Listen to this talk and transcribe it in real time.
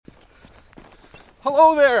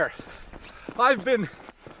Hello there! I've been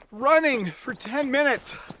running for 10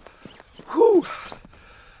 minutes. Whew!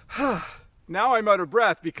 Now I'm out of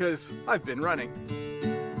breath because I've been running.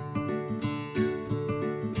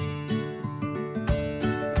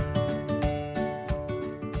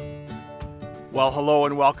 Well, hello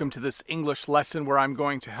and welcome to this English lesson where I'm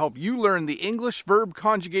going to help you learn the English verb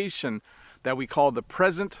conjugation that we call the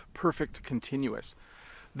present perfect continuous.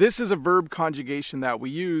 This is a verb conjugation that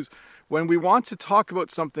we use when we want to talk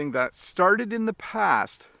about something that started in the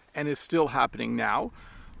past and is still happening now,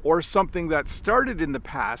 or something that started in the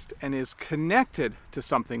past and is connected to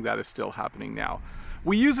something that is still happening now.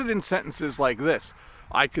 We use it in sentences like this.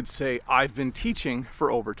 I could say, I've been teaching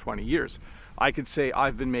for over 20 years. I could say,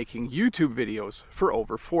 I've been making YouTube videos for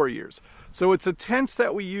over 4 years. So it's a tense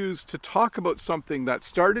that we use to talk about something that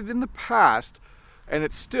started in the past and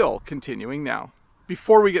it's still continuing now.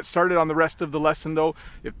 Before we get started on the rest of the lesson though,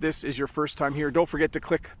 if this is your first time here, don't forget to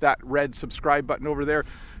click that red subscribe button over there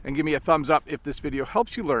and give me a thumbs up if this video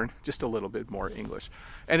helps you learn just a little bit more English.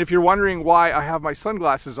 And if you're wondering why I have my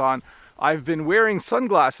sunglasses on, I've been wearing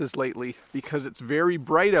sunglasses lately because it's very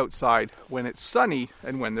bright outside when it's sunny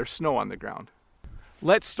and when there's snow on the ground.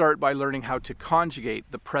 Let's start by learning how to conjugate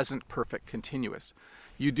the present perfect continuous.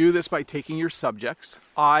 You do this by taking your subjects,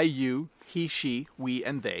 I, you, he, she, we,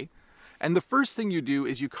 and they. And the first thing you do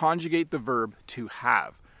is you conjugate the verb to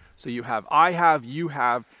have. So you have I have, you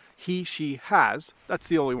have, he, she has. That's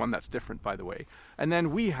the only one that's different, by the way. And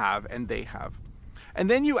then we have and they have. And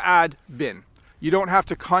then you add been. You don't have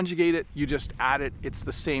to conjugate it, you just add it. It's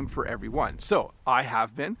the same for everyone. So I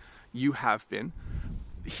have been, you have been,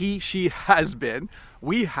 he, she has been,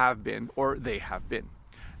 we have been, or they have been.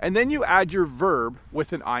 And then you add your verb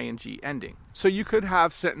with an ing ending. So you could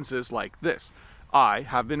have sentences like this. I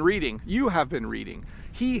have been reading, you have been reading,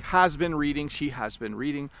 he has been reading, she has been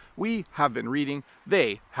reading, we have been reading,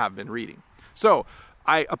 they have been reading. So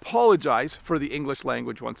I apologize for the English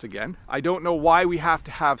language once again. I don't know why we have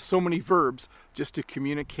to have so many verbs just to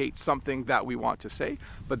communicate something that we want to say,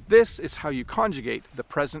 but this is how you conjugate the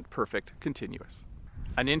present perfect continuous.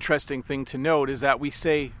 An interesting thing to note is that we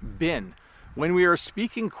say been. When we are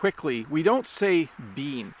speaking quickly, we don't say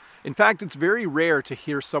been. In fact, it's very rare to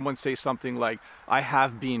hear someone say something like, I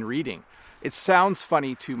have been reading. It sounds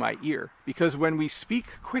funny to my ear because when we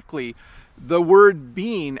speak quickly, the word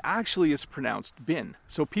been actually is pronounced been.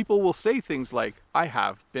 So people will say things like, I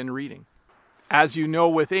have been reading. As you know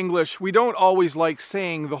with English, we don't always like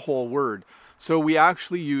saying the whole word. So we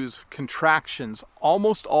actually use contractions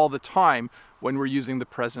almost all the time when we're using the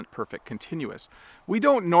present perfect continuous. We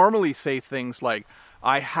don't normally say things like,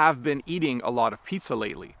 I have been eating a lot of pizza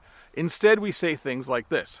lately. Instead, we say things like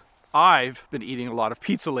this. I've been eating a lot of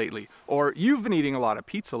pizza lately. Or you've been eating a lot of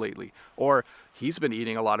pizza lately. Or he's been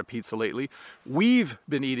eating a lot of pizza lately. We've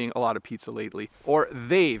been eating a lot of pizza lately. Or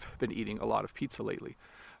they've been eating a lot of pizza lately.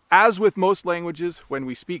 As with most languages, when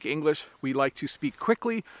we speak English, we like to speak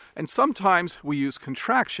quickly, and sometimes we use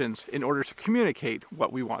contractions in order to communicate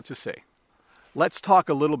what we want to say. Let's talk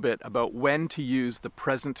a little bit about when to use the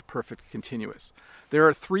present perfect continuous. There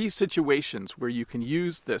are 3 situations where you can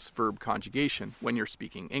use this verb conjugation when you're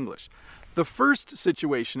speaking English. The first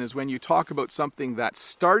situation is when you talk about something that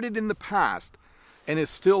started in the past and is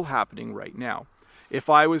still happening right now. If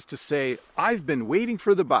I was to say, I've been waiting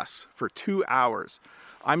for the bus for 2 hours,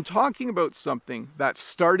 I'm talking about something that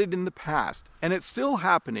started in the past and it's still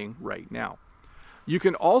happening right now. You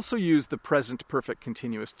can also use the present perfect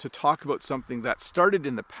continuous to talk about something that started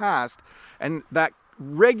in the past and that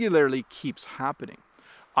regularly keeps happening.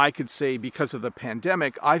 I could say, because of the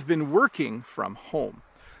pandemic, I've been working from home.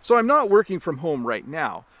 So I'm not working from home right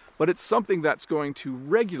now, but it's something that's going to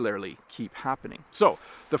regularly keep happening. So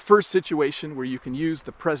the first situation where you can use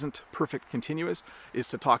the present perfect continuous is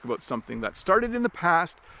to talk about something that started in the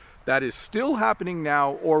past, that is still happening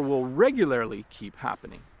now, or will regularly keep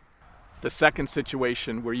happening. The second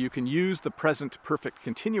situation where you can use the present perfect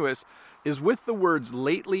continuous is with the words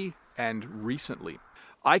lately and recently.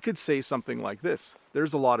 I could say something like this.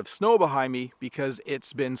 There's a lot of snow behind me because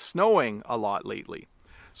it's been snowing a lot lately.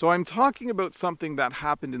 So I'm talking about something that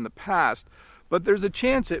happened in the past, but there's a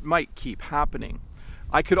chance it might keep happening.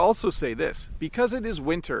 I could also say this. Because it is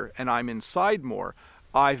winter and I'm inside more,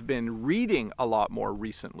 I've been reading a lot more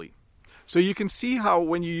recently. So you can see how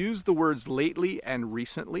when you use the words lately and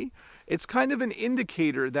recently, it's kind of an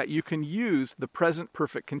indicator that you can use the present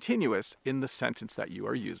perfect continuous in the sentence that you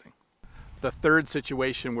are using. The third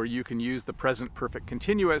situation where you can use the present perfect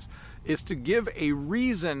continuous is to give a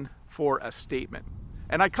reason for a statement.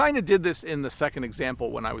 And I kind of did this in the second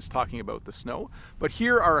example when I was talking about the snow, but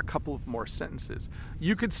here are a couple of more sentences.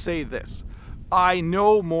 You could say this. I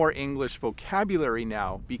know more English vocabulary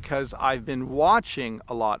now because I've been watching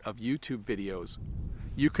a lot of YouTube videos.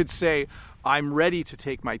 You could say, I'm ready to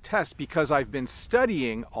take my test because I've been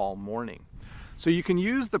studying all morning. So you can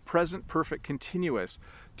use the present perfect continuous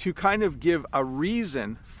to kind of give a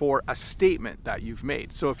reason for a statement that you've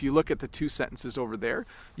made. So if you look at the two sentences over there,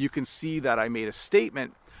 you can see that I made a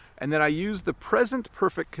statement, and then I use the present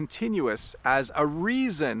perfect continuous as a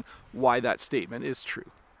reason why that statement is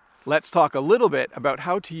true. Let's talk a little bit about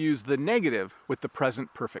how to use the negative with the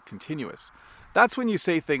present perfect continuous. That's when you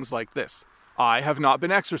say things like this: I have not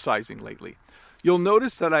been exercising lately. You'll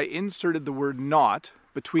notice that I inserted the word not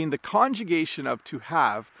between the conjugation of to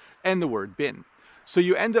have and the word been. So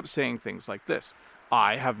you end up saying things like this: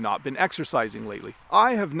 I have not been exercising lately.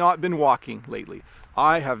 I have not been walking lately.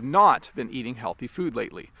 I have not been eating healthy food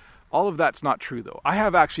lately. All of that's not true though. I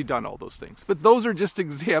have actually done all those things. But those are just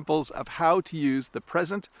examples of how to use the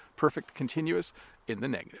present perfect continuous in the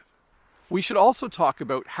negative. We should also talk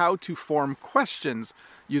about how to form questions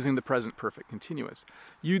using the present perfect continuous.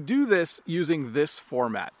 You do this using this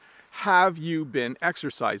format. Have you been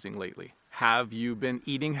exercising lately? Have you been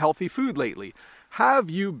eating healthy food lately? Have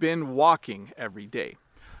you been walking every day?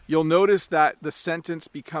 You'll notice that the sentence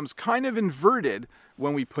becomes kind of inverted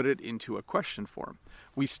when we put it into a question form.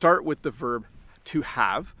 We start with the verb to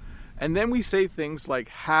have, and then we say things like,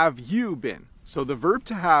 have you been? So the verb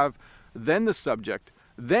to have, then the subject,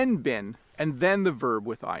 then been, and then the verb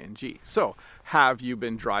with ing. So, have you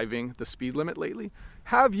been driving the speed limit lately?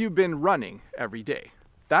 Have you been running every day?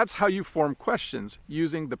 That's how you form questions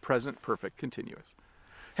using the present perfect continuous.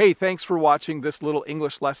 Hey, thanks for watching this little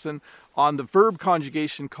English lesson on the verb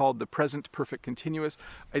conjugation called the present perfect continuous.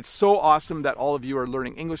 It's so awesome that all of you are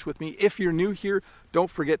learning English with me. If you're new here, don't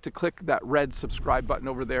forget to click that red subscribe button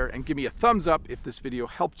over there and give me a thumbs up if this video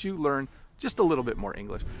helped you learn just a little bit more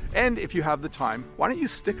English. And if you have the time, why don't you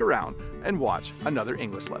stick around and watch another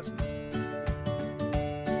English lesson?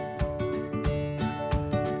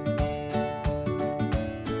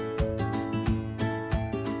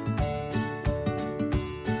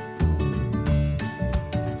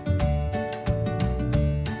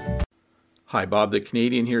 Hi, Bob the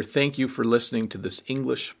Canadian here. Thank you for listening to this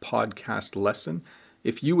English podcast lesson.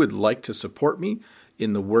 If you would like to support me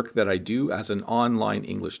in the work that I do as an online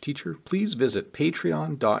English teacher, please visit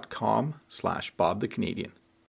patreon.com/BobTheCanadian.